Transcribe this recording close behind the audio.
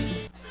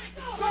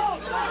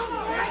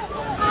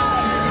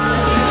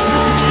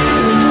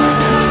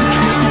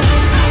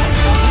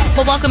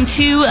Welcome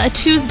to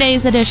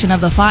Tuesday's edition of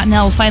the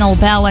Fontenelle Final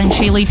Bell. I'm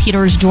Shaylee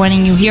Peters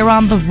joining you here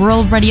on the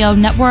Rural Radio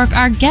Network.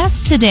 Our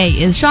guest today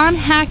is Shawn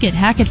Hackett,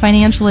 Hackett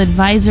Financial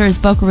Advisers,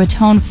 Boca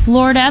Raton,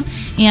 Florida.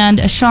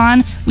 And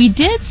Shawn, we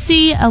did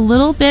see a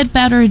little bit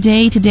better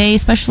day today,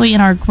 especially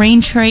in our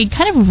grain trade.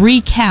 Kind of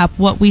recap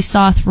what we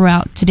saw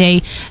throughout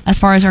today as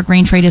far as our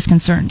grain trade is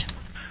concerned.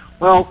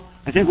 Well,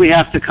 I think we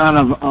have to kind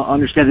of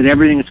understand that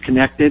everything is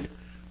connected,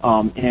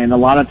 and a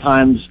lot of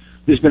times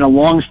there's been a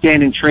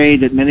long-standing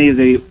trade that many of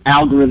the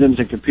algorithms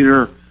and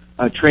computer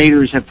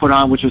traders have put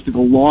on, which is to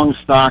go long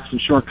stocks and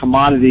short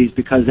commodities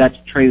because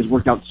that trade has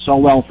worked out so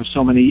well for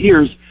so many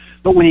years.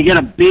 But when you get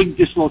a big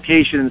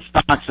dislocation in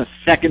stocks, a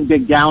second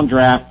big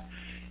downdraft,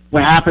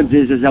 what happens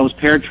is those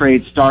pair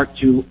trades start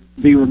to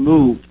be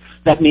removed.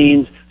 That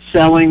means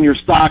selling your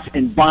stocks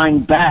and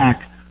buying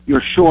back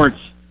your shorts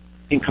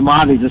in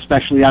commodities,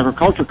 especially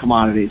agricultural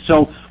commodities.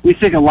 So we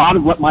think a lot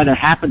of what might have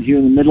happened here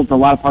in the middle of the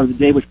latter part of the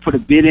day, which put a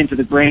bid into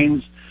the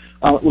grains,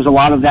 was a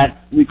lot of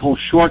that we call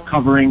short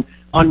covering,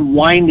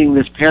 unwinding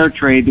this pair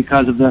trade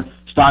because of the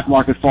stock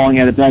market falling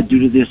out of bed due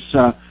to this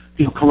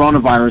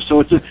coronavirus.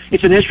 So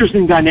it's an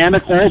interesting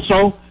dynamic.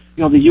 Also,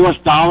 the U.S.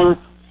 dollar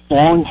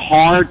falling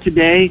hard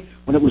today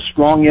when it was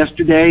strong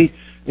yesterday.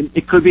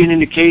 It could be an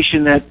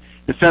indication that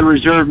the Federal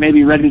Reserve may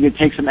be ready to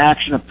take some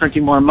action of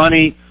printing more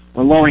money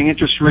or lowering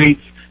interest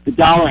rates. The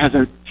dollar has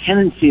a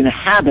tendency and a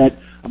habit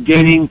of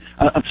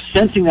of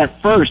sensing that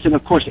first. And,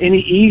 of course, any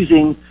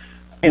easing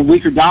and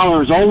weaker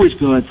dollar is always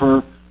good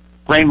for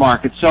grain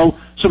markets. So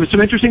some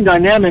interesting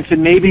dynamics,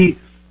 and maybe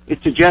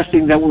it's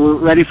suggesting that we're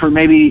ready for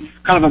maybe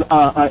kind of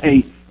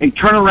a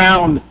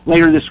turnaround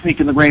later this week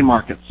in the grain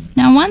markets.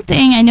 Now, one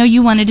thing I know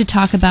you wanted to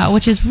talk about,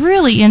 which is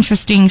really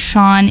interesting,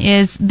 Shawn,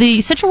 is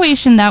the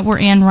situation that we're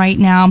in right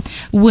now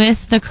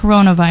with the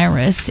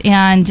coronavirus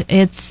and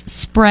it's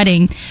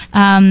spreading.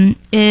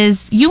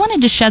 Is you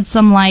wanted to shed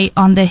some light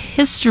on the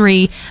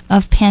history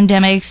of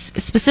pandemics,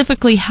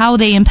 specifically how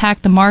they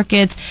impact the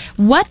markets,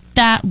 what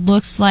that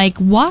looks like.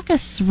 Walk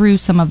us through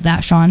some of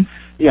that, Shawn.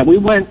 Yeah, we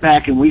went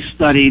back and we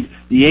studied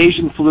the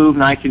Asian flu of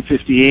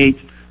 1958,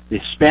 the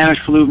Spanish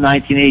flu of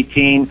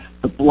 1918,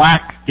 the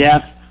Black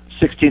Death,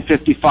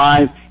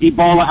 1655,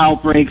 Ebola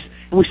outbreaks,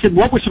 and we said,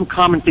 what were some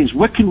common things?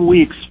 What can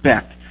we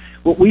expect?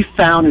 What we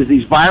found is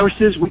these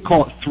viruses, we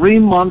call it 3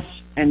 months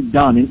and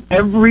done. In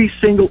every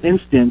single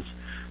instance,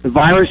 the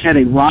virus had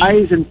a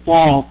rise and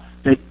fall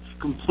that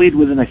completed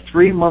within a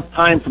 3-month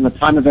time from the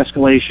time of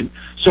escalation.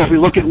 So if we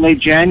look at late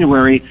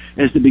January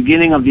as the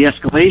beginning of the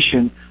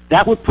escalation,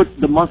 that would put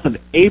the month of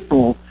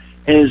April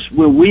is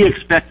where we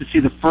expect to see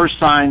the first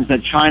signs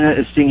that China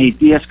is seeing a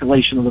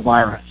de-escalation of the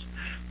virus.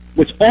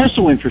 What's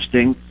also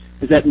interesting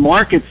is that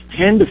markets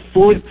tend to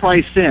fully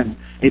price in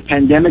a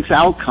pandemic's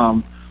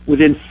outcome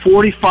within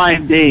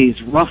 45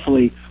 days,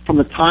 roughly, from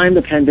the time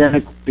the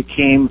pandemic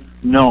became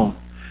known.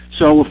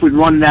 So if we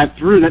run that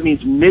through, that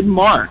means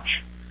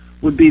mid-March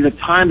would be the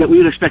time that we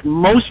would expect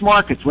most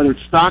markets, whether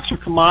it's stocks or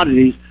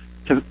commodities,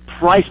 to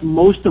price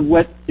most of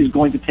what is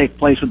going to take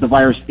place with the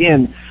virus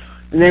in.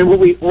 And then what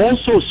we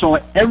also saw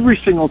every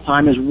single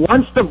time is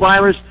once the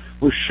virus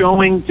was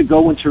showing to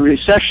go into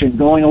recession,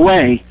 going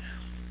away,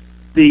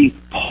 the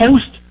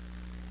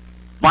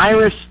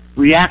post-virus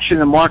reaction in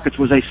the markets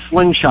was a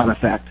slingshot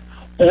effect.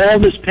 All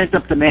this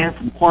pent-up demand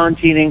from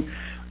quarantining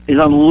is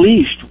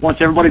unleashed once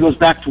everybody goes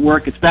back to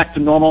work, gets back to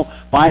normal,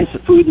 buys the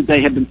food that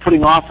they have been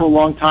putting off for a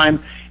long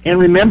time. And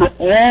remember,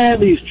 all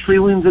these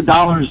trillions of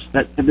dollars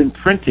that have been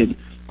printed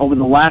over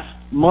the last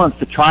month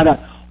to try to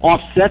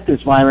offset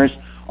this virus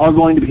are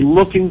going to be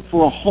looking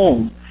for a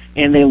home,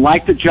 and they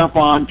like to jump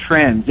on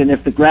trends. And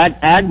if the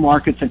ag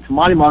markets and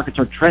commodity markets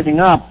are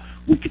trending up,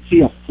 we could see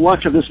a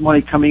flush of this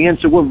money coming in.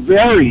 So we're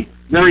very,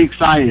 very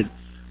excited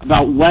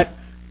about what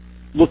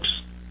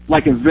looks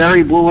like a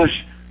very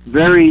bullish,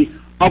 very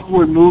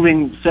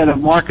upward-moving set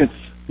of markets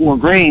for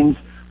grains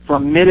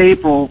from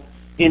mid-April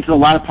into the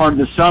latter part of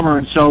the summer.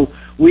 And so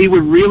we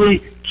would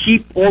really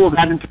keep all of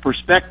that into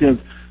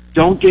perspective.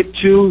 Don't get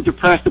too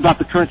depressed about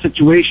the current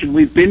situation.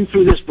 We've been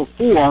through this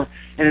before,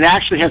 and it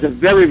actually has a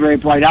very, very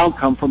bright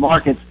outcome for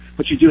markets,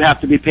 but you do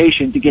have to be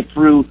patient to get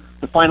through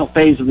the final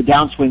phase of the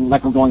downswing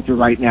like we're going through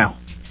right now.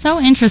 So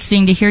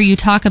interesting to hear you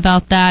talk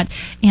about that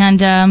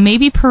and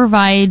maybe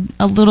provide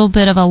a little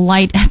bit of a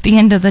light at the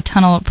end of the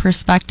tunnel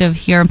perspective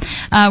here.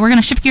 We're going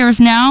to shift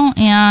gears now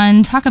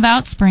and talk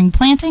about spring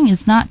planting.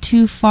 It's not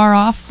too far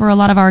off for a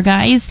lot of our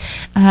guys.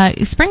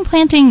 Spring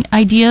planting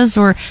ideas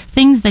or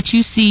things that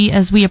you see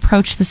as we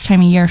approach this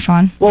time of year,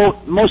 Shawn?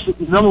 Well,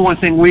 the number one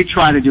thing we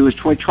try to do is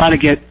try to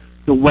get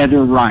the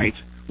weather right.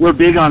 We're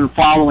big on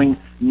following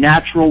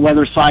natural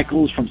weather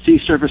cycles, from sea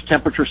surface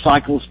temperature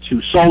cycles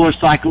to solar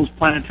cycles,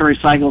 planetary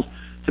cycles,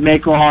 to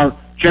make our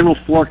general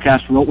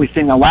forecast for what we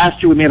think. Now,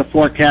 last year we made a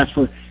forecast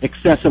for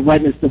excessive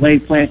wetness,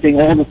 delayed planting,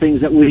 all the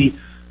things that we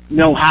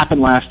know happened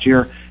last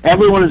year.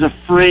 Everyone is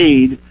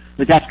afraid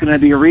that that's going to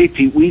be a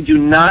repeat. We do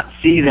not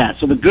see that.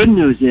 So the good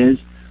news is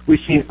we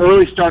see an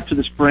early start to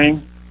the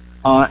spring,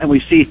 and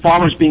we see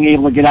farmers being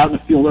able to get out in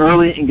the field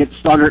early and get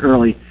started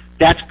early.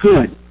 That's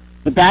good.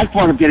 The bad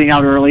part of getting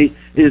out early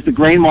is the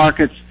grain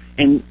markets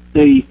and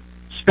the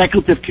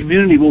speculative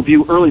community will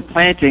view early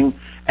planting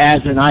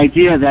as an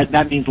idea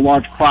that means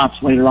large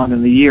crops later on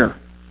in the year.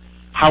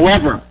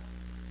 However,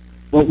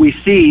 what we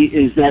see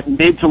is that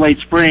mid to late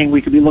spring,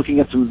 we could be looking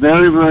at some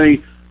very,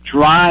 very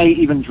dry,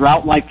 even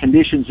drought-like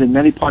conditions in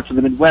many parts of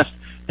the Midwest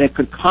that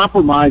could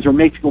compromise or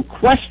make people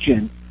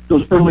question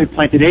those early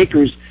planted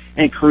acres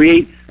and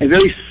create a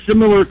very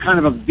similar kind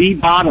of a V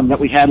bottom that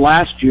we had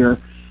last year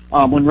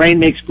when rain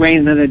makes grain,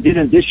 and then it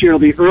didn't. This year it'll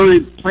be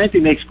early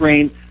planting makes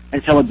grain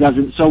until it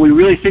doesn't. So we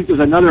really think there's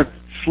another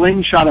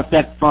slingshot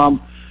effect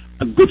from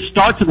a good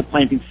start to the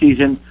planting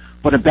season,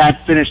 but a bad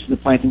finish to the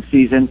planting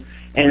season,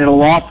 and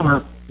it'll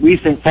offer, we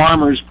think,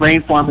 farmers,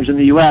 grain farmers in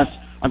the U.S.,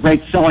 a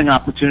great selling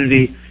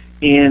opportunity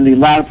in the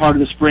latter part of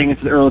the spring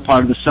into the early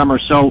part of the summer.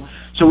 So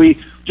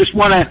we just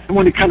want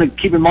to kind of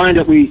keep in mind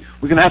that we're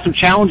going to have some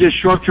challenges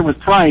short term with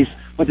price,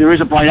 but there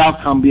is a bright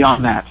outcome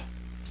beyond that.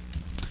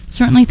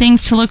 Certainly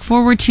things to look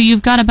forward to.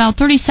 You've got about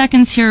 30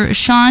 seconds here,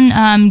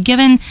 Shawn.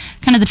 Given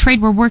kind of the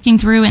trade we're working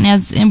through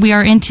and we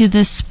are into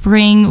this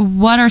spring,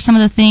 what are some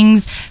of the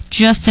things,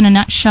 just in a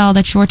nutshell,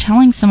 that you're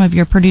telling some of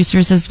your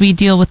producers as we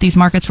deal with these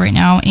markets right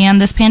now and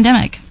this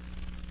pandemic?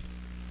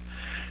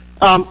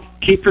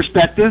 Keep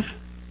perspective.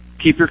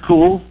 Keep your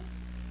cool.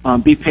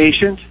 Be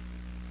patient.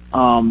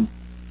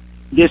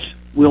 This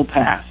will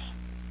pass.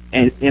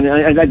 And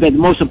the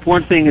most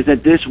important thing is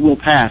that this will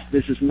pass.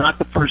 This is not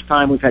the first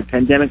time we've had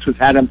pandemics. We've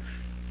had them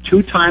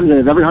 2 times out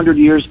of every 100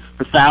 years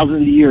for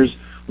thousands of years.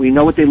 We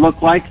know what they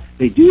look like.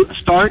 They do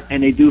start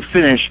and they do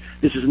finish.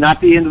 This is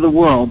not the end of the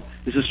world.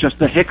 This is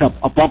just a hiccup,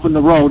 a bump in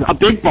the road, a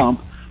big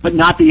bump, but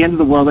not the end of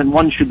the world. And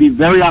one should be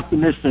very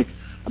optimistic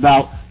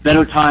about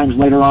better times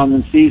later on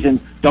in the season.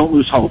 Don't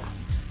lose hope.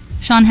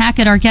 Shawn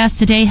Hackett, our guest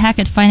today,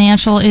 Hackett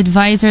Financial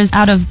Advisors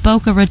out of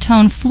Boca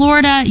Raton,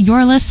 Florida.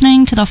 You're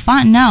listening to the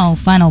Fontanelle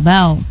Final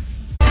Bell.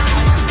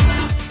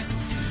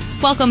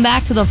 Welcome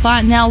back to the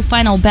Fontanelle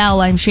Final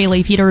Bell. I'm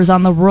Shaylee Peters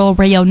on the Rural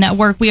Radio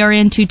Network. We are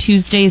into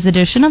Tuesday's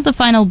edition of the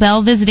Final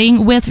Bell,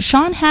 visiting with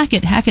Shawn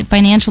Hackett, Hackett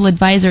Financial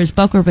Advisors,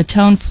 Boca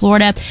Raton,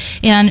 Florida.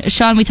 And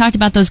Shawn, we talked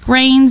about those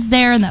grains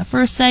there in that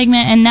first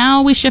segment, and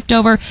now we shift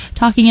over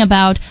talking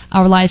about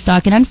our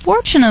livestock. And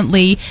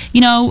unfortunately,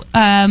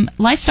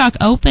 livestock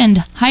opened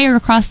higher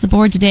across the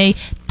board today.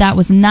 That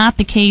was not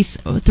the case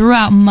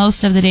throughout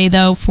most of the day,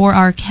 though, for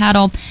our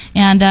cattle.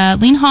 And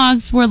lean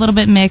hogs were a little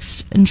bit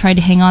mixed and tried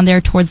to hang on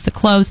there towards the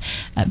close.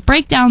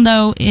 Breakdown,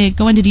 though,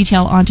 go into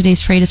detail on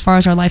today's trade as far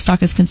as our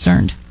livestock is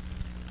concerned.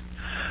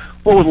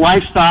 Well, with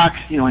livestock,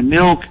 and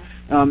milk,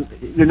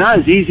 they're not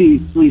as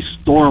easily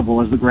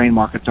storable as the grain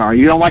markets are.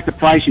 You don't like the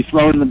price, you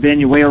throw it in the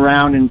bin, you weigh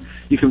around, and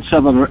you can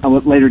sell it a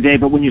later day.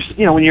 But when you're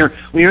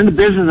in the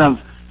business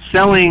of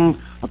selling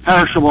a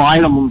perishable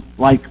item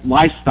like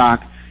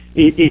livestock,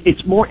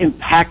 it's more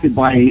impacted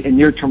by a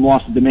near-term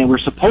loss of demand. We're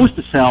supposed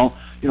to sell,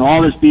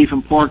 all this beef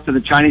and pork to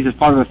the Chinese as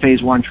part of a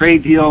Phase 1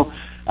 trade deal.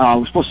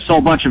 We're supposed to sell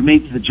a bunch of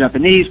meat to the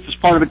Japanese as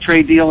part of a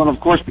trade deal. And,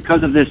 of course,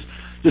 because of this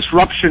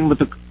disruption with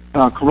the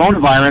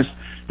coronavirus,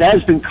 that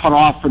has been cut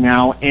off for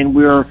now, and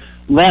we're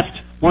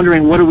left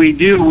wondering what do we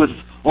do with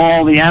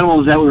all the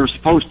animals that we were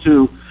supposed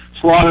to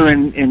slaughter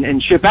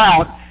and ship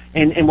out,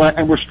 and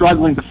we're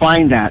struggling to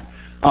find that.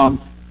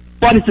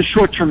 But it's a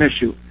short-term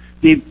issue.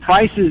 The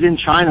prices in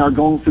China are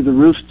going through the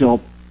roof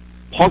still.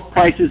 Pork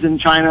prices in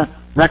China,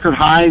 record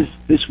highs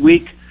this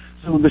week.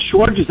 So the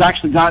shortage has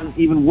actually gotten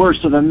even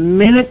worse. So the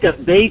minute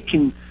that they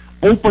can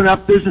open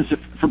up business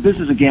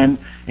again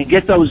and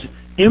get those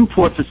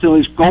import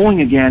facilities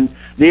going again,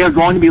 they are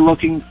going to be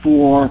looking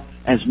for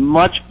as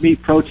much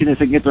meat protein as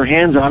they can get their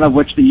hands on, of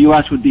which the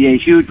U.S. would be a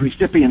huge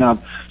recipient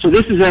of. So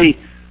this is a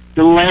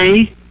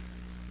delay,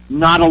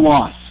 not a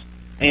loss.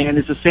 And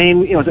it's the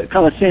same,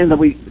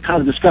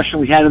 kind of discussion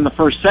we had in the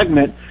first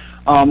segment.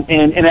 And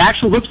it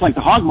actually looks like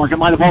the hog market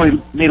might have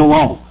already made a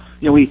low.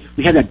 We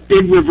had that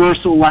big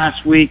reversal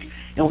last week,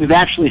 and we've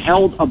actually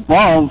held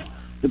above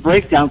the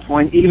breakdown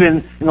point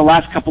even in the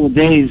last couple of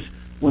days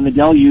when the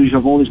deluge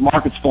of all these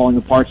markets falling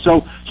apart.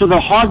 So the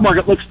hog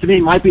market looks to me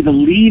might be the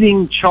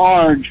leading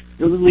charge,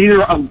 the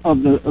leader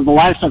of the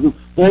livestock,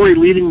 already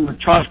leading the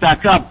charge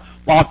back up,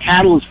 while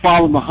cattle is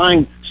following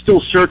behind, still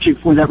searching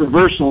for that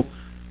reversal.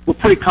 We're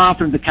pretty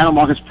confident the cattle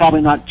market's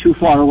probably not too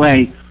far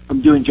away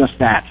from doing just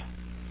that.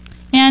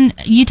 And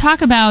you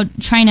talk about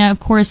China,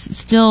 of course,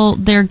 still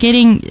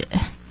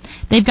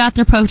they've got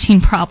their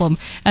protein problem,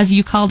 as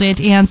you called it.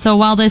 And so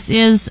while this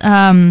is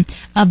a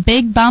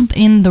big bump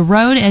in the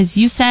road, as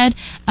you said,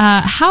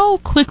 how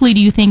quickly do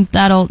you think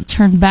that'll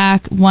turn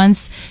back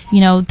once,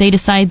 they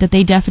decide that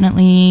they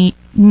definitely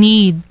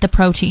need the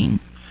protein?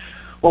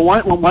 Well,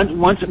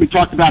 once we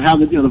talked about how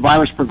the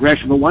virus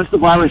progression, but once the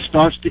virus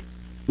starts to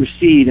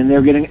recede and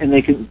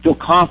they can feel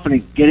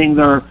confident getting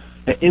their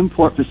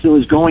import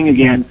facilities going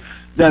again,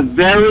 the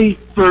very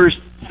first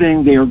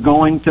thing they are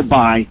going to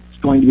buy is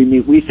going to be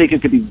meat. We think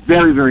it could be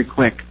very, very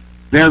quick,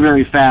 very,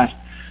 very fast.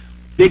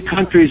 Big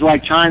countries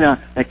like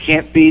China that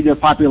can't feed their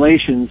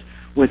populations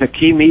with a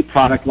key meat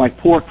product like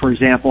pork, for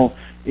example,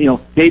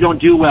 they don't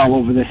do well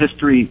over the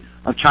history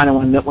China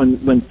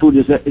when food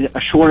is a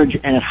shortage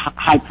and at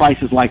high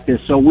prices like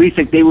this. So we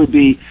think they would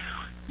be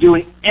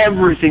doing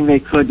everything they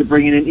could to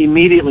bring it in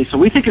immediately. So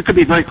we think it could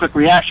be a very quick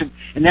reaction,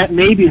 and that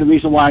may be the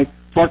reason why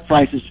pork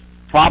prices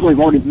probably have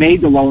already made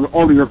the low and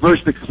already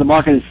reversed, because the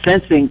market is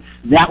sensing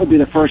that will be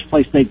the first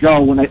place they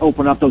go when they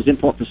open up those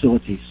import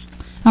facilities.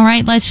 All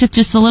right, let's shift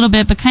just a little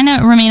bit, but kind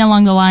of remain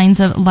along the lines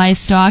of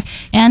livestock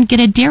and get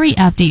a dairy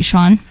update,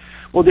 Shawn.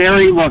 Well,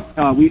 dairy, look,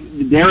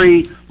 the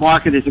dairy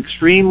market is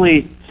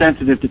extremely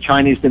sensitive to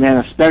Chinese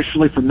demand,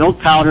 especially for milk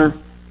powder,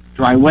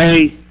 dry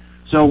whey.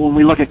 So when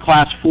we look at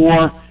Class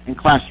 4 and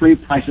Class 3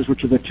 prices,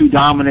 which are the two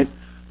dominant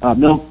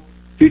milk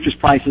futures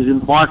prices in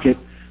the market,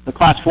 the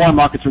Class 4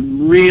 markets are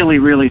really,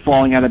 really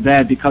falling out of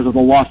bed because of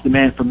the lost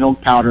demand for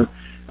milk powder,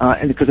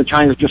 and because the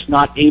China is just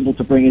not able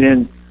to bring it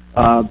in,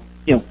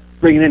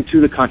 bring it into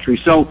the country.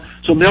 So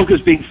milk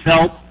is being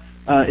felt,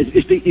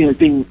 it's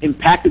being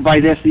impacted by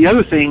this. The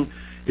other thing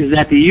is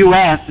that the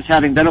U.S. is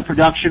having better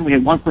production. We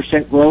had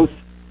 1% growth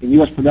in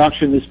U.S.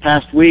 production this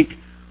past week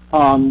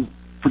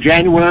for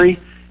January,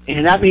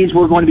 and that means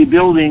we're going to be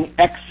building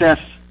excess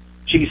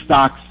cheese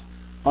stocks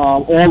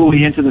all the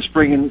way into the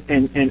spring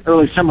and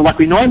early summer like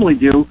we normally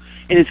do,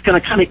 and it's going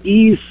to kind of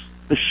ease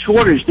the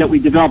shortage that we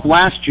developed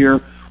last year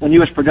when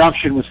U.S.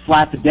 production was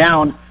flat to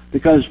down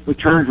because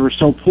returns were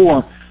so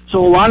poor.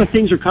 So a lot of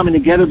things are coming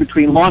together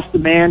between lost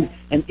demand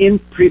and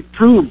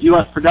improved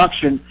U.S.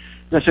 production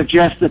that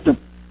suggests that the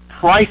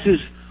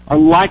prices are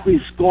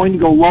likely going to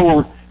go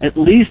lower at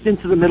least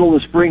into the middle of the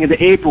spring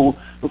into April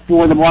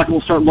before the market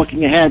will start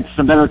looking ahead to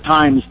some better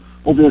times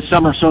over the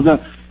summer. So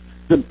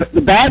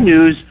the bad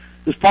news,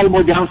 there's probably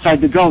more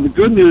downside to go. The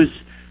good news,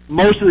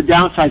 most of the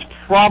downside's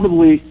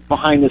probably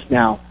behind us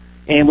now,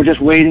 and we're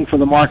just waiting for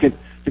the market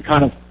to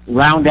kind of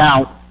round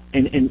out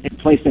and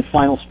place that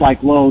final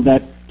spike low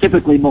that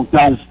typically milk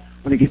does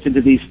when it gets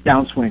into these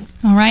downswings.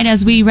 All right,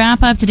 as we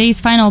wrap up today's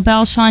final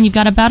bell, Shawn, you've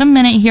got about a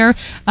minute here.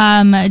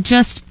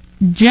 Just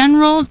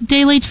general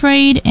daily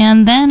trade,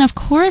 and then, of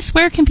course,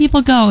 where can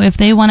people go if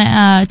they want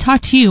to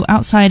talk to you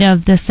outside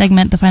of this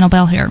segment, the final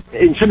bell here?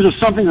 In terms of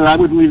something that I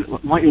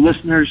would want your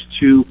listeners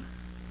to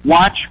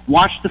watch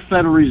the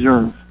Federal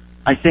Reserve.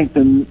 I think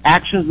the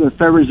actions of the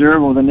Federal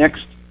Reserve over the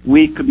next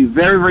week could be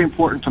very, very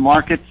important to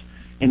markets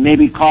and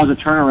maybe cause a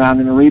turnaround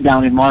and a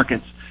rebound in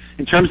markets.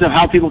 In terms of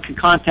how people can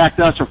contact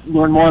us or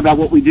learn more about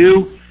what we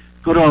do,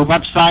 go to our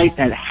website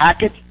at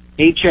Hackett,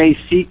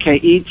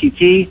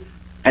 Hackett,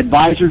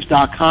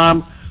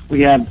 advisors.com.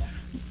 We have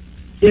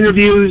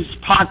interviews,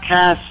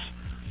 podcasts,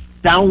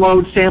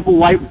 download sample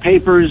white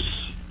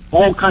papers,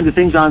 all kinds of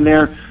things on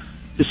there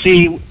to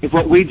see if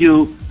what we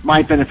do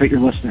might benefit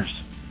your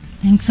listeners.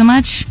 Thanks so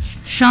much.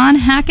 Shawn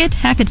Hackett,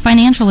 Hackett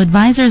Financial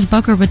Advisors,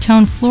 Boca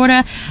Raton,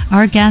 Florida,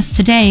 our guest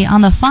today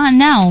on the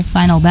Fontenelle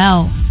Final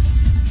Bell.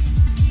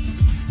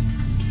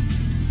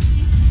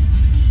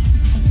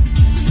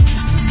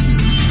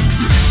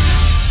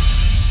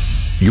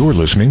 You're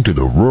listening to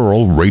the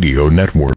Rural Radio Network.